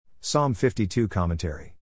Psalm 52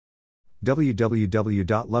 Commentary.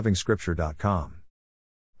 www.lovingscripture.com.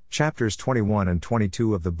 Chapters 21 and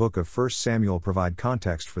 22 of the book of 1 Samuel provide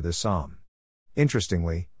context for this psalm.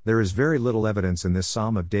 Interestingly, there is very little evidence in this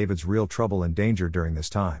psalm of David's real trouble and danger during this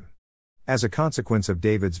time. As a consequence of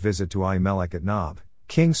David's visit to Ahimelech at Nob,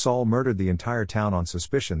 King Saul murdered the entire town on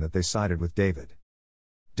suspicion that they sided with David.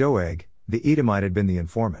 Doeg, the Edomite, had been the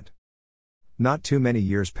informant. Not too many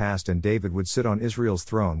years passed and David would sit on Israel's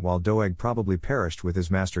throne while Doeg probably perished with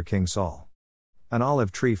his master King Saul. An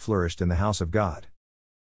olive tree flourished in the house of God.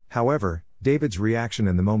 However, David's reaction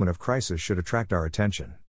in the moment of crisis should attract our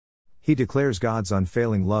attention. He declares God's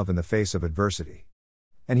unfailing love in the face of adversity.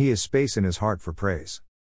 And he has space in his heart for praise.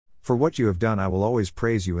 For what you have done I will always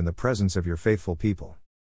praise you in the presence of your faithful people.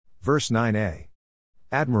 Verse 9a.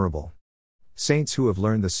 Admirable. Saints who have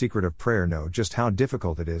learned the secret of prayer know just how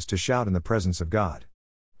difficult it is to shout in the presence of God.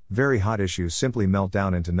 Very hot issues simply melt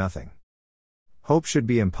down into nothing. Hope should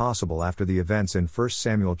be impossible after the events in 1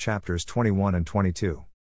 Samuel chapters 21 and 22.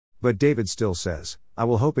 But David still says, I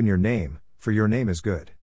will hope in your name, for your name is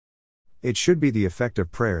good. It should be the effect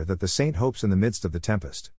of prayer that the saint hopes in the midst of the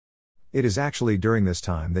tempest. It is actually during this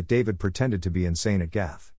time that David pretended to be insane at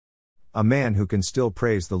Gath. A man who can still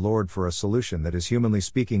praise the Lord for a solution that is humanly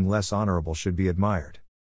speaking less honorable should be admired.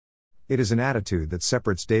 It is an attitude that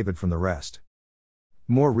separates David from the rest.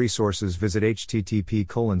 More resources visit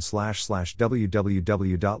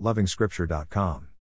http://www.lovingscripture.com.